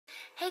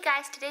Hey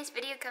guys, today's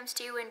video comes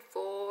to you in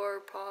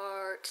 4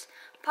 parts.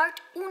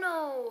 Part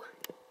uno.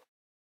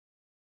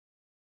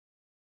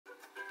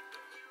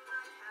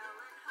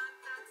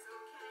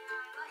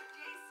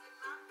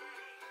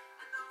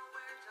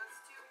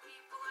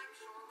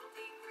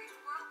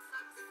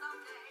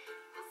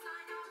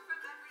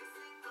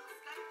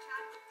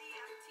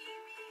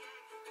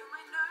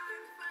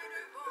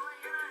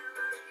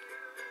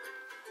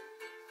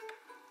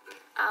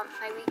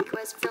 My week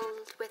was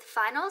filled with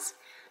finals.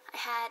 I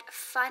had a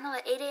final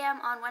at 8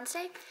 a.m. on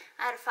Wednesday.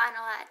 I had a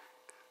final at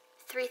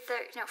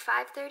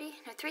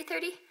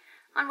 3:30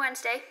 on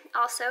Wednesday.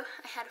 Also,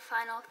 I had a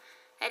final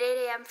at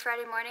 8 a.m.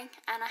 Friday morning,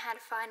 and I had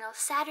a final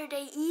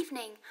Saturday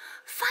evening.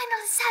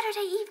 Final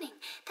Saturday evening!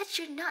 That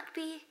should not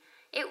be,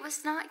 it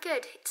was not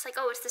good. It's like,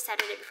 oh, it's the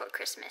Saturday before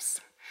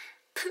Christmas.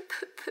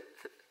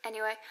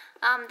 Anyway,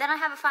 then I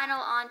have a final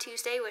on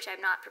Tuesday, which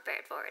I'm not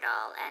prepared for at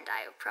all, and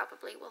I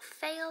probably will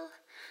fail.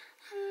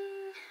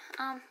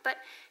 But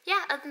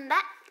yeah, other than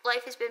that,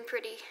 life has been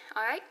pretty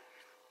alright.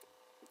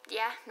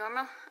 Yeah,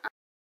 normal.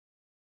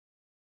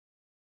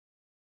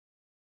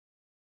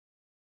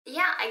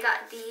 Yeah, I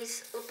got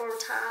these bow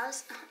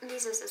ties.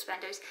 These are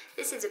suspenders.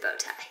 This is a bow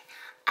tie,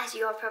 as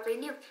you all probably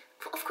knew.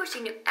 Of course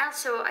you knew.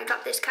 Also, I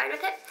got this card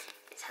with it.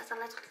 It has a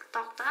little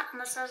doctor,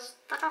 and it says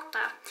the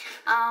doctor.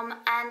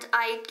 And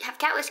I have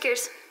cat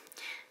whiskers.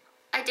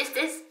 I did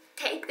this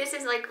take. This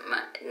is like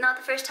not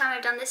the first time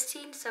I've done this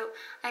scene, so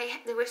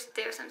there was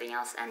something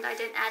else, and I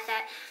didn't add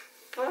that.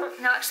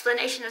 No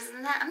explanation other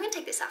than that. I'm gonna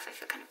take this off. I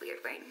feel kind of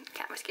weird wearing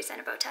cat whiskers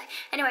and a bow tie.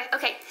 Anyway,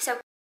 okay, so.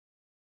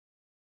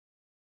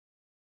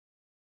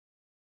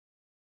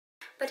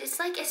 But it's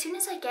like as soon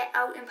as I get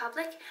out in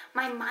public,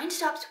 my mind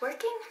stops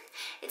working.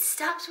 It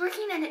stops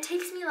working, and it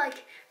takes me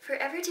like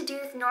forever to do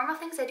the normal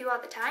things I do all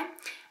the time.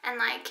 And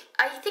like,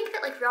 I think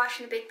that like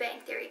Rosh in The Big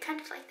Bang Theory, kind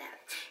of like that.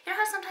 You know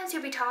how sometimes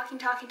you'll be talking,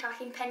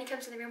 Penny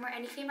comes in the room or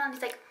any female and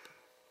he's like,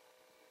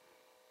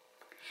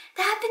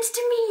 that happens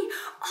to me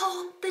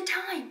all the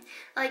time.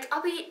 Like,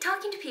 I'll be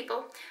talking to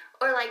people,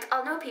 or like,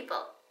 I'll know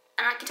people,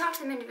 and I can talk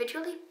to them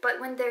individually, but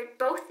when they're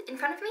both in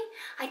front of me,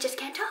 I just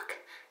can't talk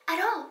at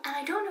all, and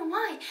I don't know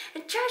why.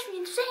 It drives me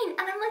insane,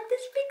 and I'm like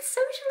this big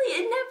socially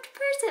inept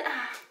person.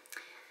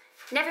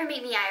 Never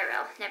meet me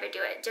IRL, never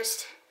do it,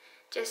 just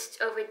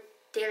over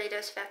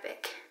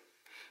DailyDoseOfEpic.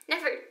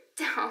 Never,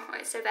 oh,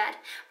 it's so bad.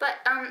 But,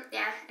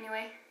 yeah,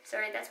 anyway,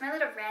 sorry, that's my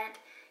little rant.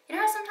 You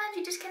know how sometimes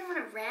you just kind of want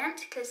to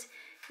rant, because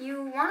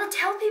you want to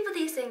tell people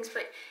these things,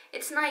 but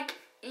it's like,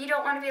 you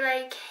don't want to be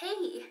like,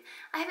 hey,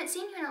 I haven't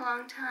seen you in a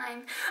long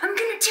time. I'm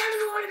gonna tell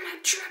you all of my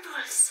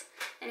troubles.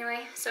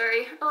 Anyway,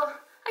 sorry. Oh,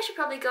 I should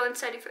probably go and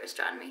study for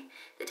astronomy.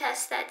 The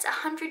test that's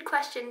 100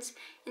 questions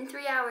in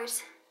 3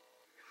 hours.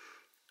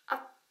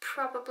 I'll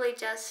probably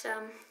just,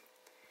 I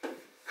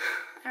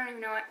don't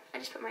even know what. I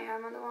just put my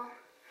arm on the wall.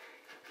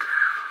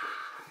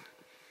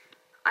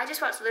 I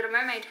just watched Little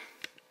Mermaid.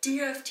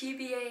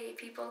 DFTBA,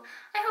 people.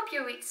 I hope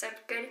your weeks are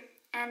good,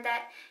 and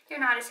that you're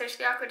not as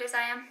socially awkward as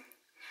I am.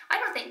 I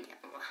don't think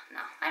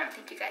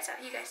you guys are.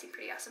 You guys seem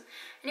pretty awesome.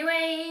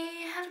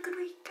 Anyway, have a good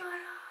week.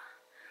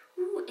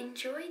 Ooh,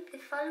 enjoy the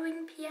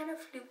following piano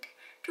flute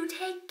to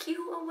take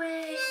you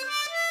away.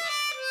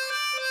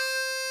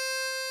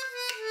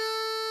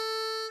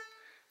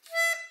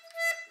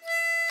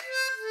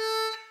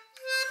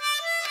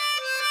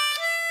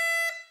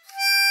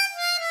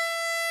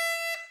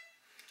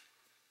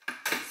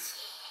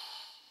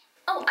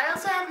 Oh, I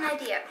also had an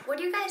idea. What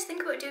do you guys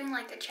think about doing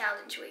like a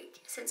challenge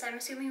week? Since I'm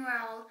assuming we're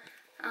all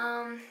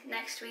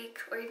next week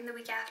or even the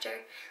week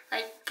after,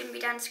 like, gonna be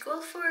done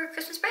school for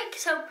Christmas break.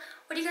 So,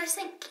 what do you guys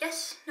think?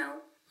 Yes?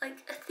 No? Like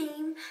a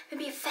theme?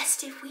 Maybe a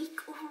festive week?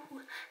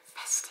 Ooh,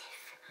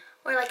 festive.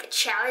 Or like a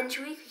challenge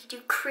week? We could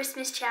do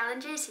Christmas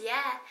challenges.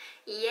 Yeah.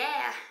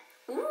 Yeah.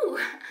 Ooh,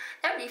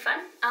 that would be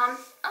fun.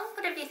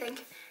 Whatever you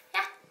think.